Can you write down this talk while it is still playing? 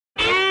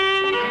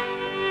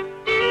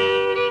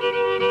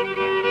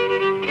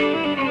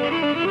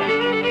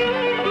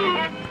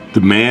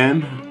The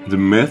man, the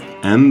myth,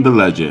 and the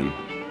legend,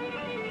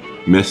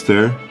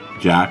 Mr.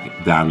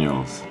 Jack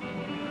Daniels.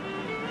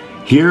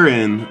 Here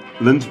in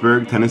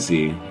Lynchburg,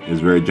 Tennessee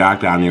is where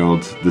Jack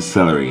Daniel's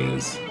Distillery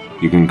is.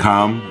 You can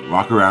come,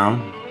 walk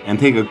around, and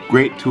take a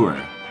great tour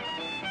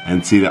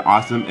and see the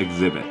awesome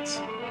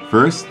exhibits.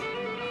 First,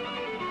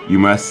 you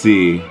must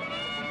see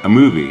a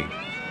movie,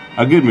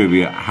 a good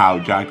movie, how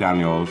Jack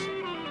Daniels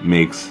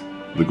makes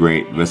the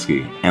great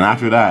whiskey. And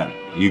after that,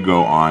 you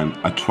go on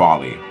a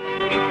trolley.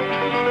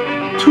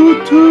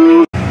 Toot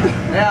toot!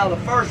 Now, the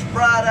first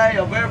Friday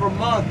of every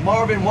month,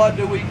 Marvin, what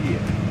do we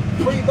get?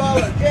 Free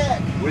bottle of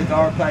Jack. With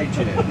our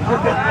paycheck.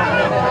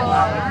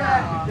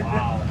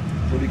 Wow.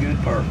 Pretty good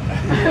perk.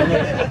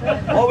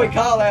 What we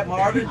call that,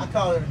 Marvin? I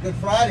call it a Good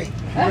Friday.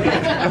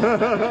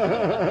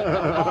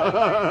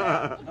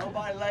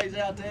 Nobody lays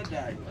out that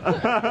day.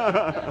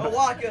 But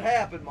what could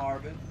happen,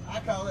 Marvin?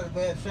 I call it a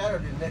bad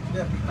Saturday next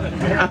day.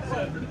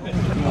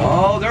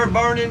 Oh, they're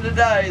burning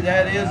today.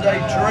 That is a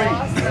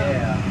treat.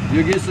 Yeah.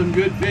 You'll get some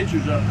good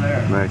pictures up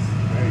there. Nice.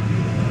 Very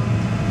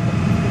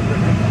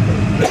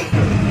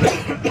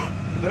good.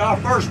 But our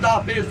first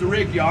stop is the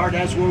rick yard.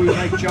 That's where we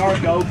make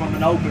charcoal from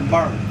an open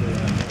burn.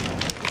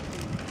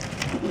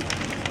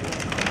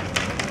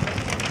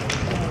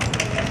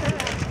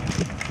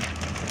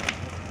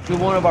 To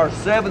one of our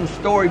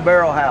 7-story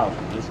barrel houses.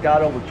 It's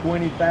got over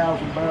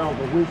 20,000 barrels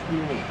of whiskey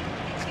in it.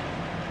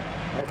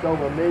 That's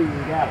over 1 million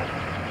gallons.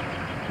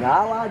 Now,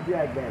 I like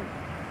Jack Daniel.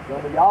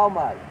 Some of y'all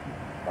might.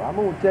 But I'm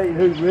going to tell you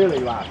who really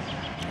likes it.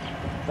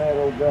 Fat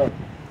old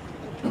government.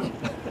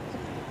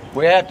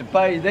 We have to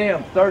pay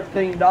them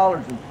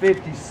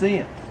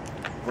 $13.50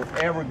 for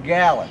every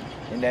gallon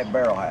in that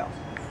barrel house.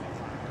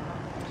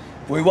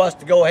 If we was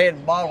to go ahead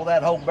and bottle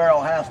that whole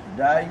barrel house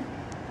today,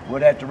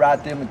 we'd have to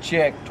write them a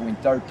check between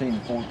 $13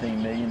 and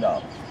 $14 million.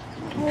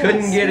 He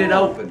couldn't get it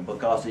open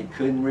because he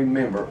couldn't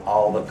remember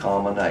all the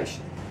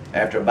combinations.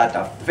 After about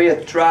the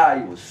 5th try,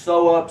 he was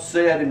so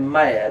upset and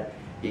mad,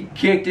 he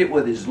kicked it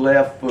with his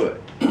left foot.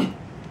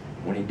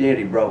 When he did,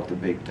 he broke the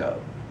big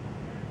toe.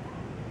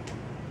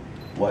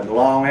 Wasn't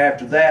long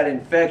after that,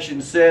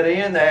 infection set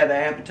in, they had to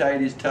amputate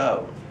his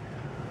toe.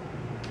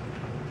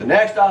 The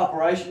next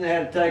operation, they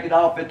had to take it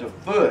off at the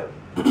foot.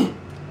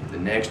 The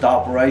next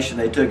operation,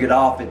 they took it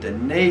off at the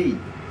knee.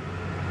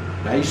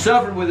 Now, he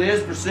suffered with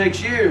this for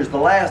 6 years. The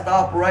last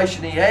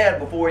operation he had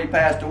before he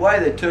passed away,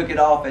 they took it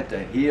off at the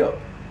hip.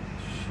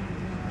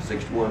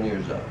 61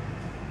 years old.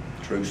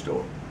 True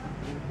story.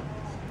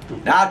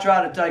 Now, I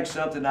try to take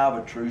something out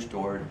of a true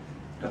story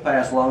to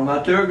pass along my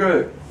tour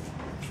group.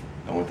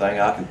 The only thing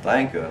I can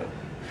think of.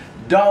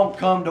 Don't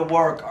come to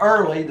work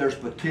early, there's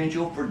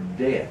potential for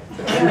death.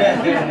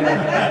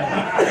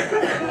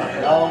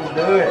 Don't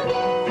do it.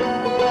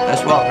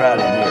 That's what I'm proud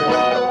of here.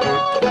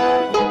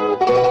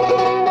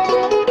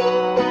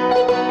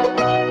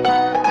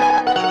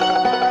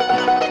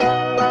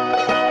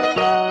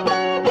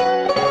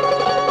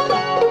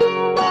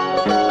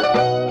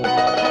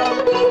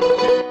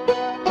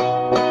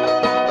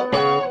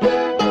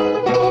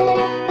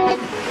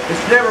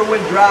 It's never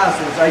went dry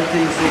since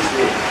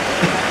 1868.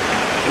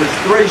 There's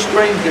 3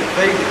 streams that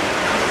feed it.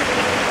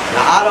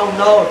 Now, I don't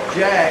know if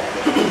Jack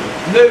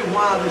knew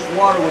why this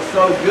water was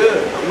so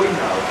good, but we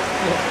know.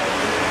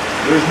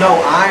 There's no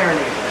iron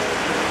in it.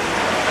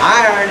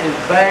 Iron is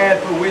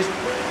bad for whiskey.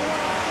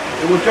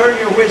 It will turn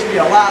your whiskey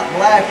a light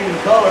black in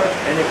color,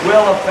 and it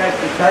will affect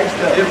the taste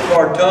of it. The tip of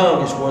our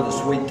tongue is where the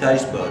sweet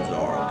taste buds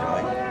are,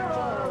 okay?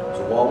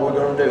 So what we're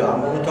going to do,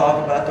 I'm going to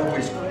talk about the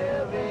whiskey.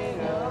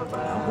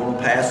 I'm going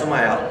to pass them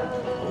out.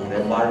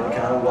 Everybody to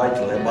kind of wait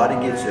till everybody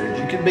gets there.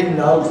 You can be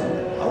nosing.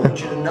 I want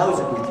you to nose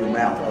it with your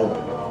mouth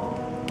open.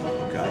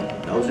 Okay?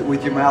 Nose it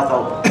with your mouth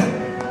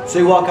open.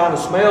 See what kind of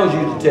smells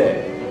you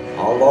detect.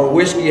 All of our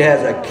whiskey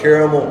has a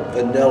caramel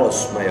vanilla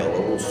smell, a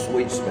little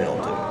sweet smell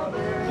to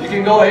it. You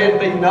can go ahead and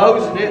be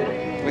nosing it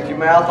with your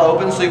mouth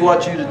open, see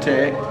what you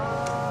detect.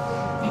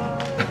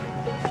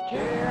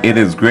 It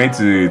is great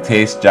to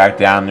taste Jack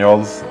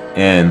Daniels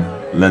in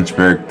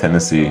Lynchburg,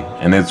 Tennessee.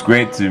 And it's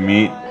great to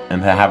meet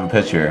and to have a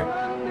picture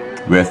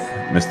with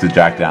Mr.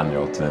 Jack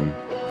Daniels in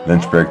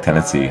Lynchburg,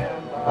 Tennessee.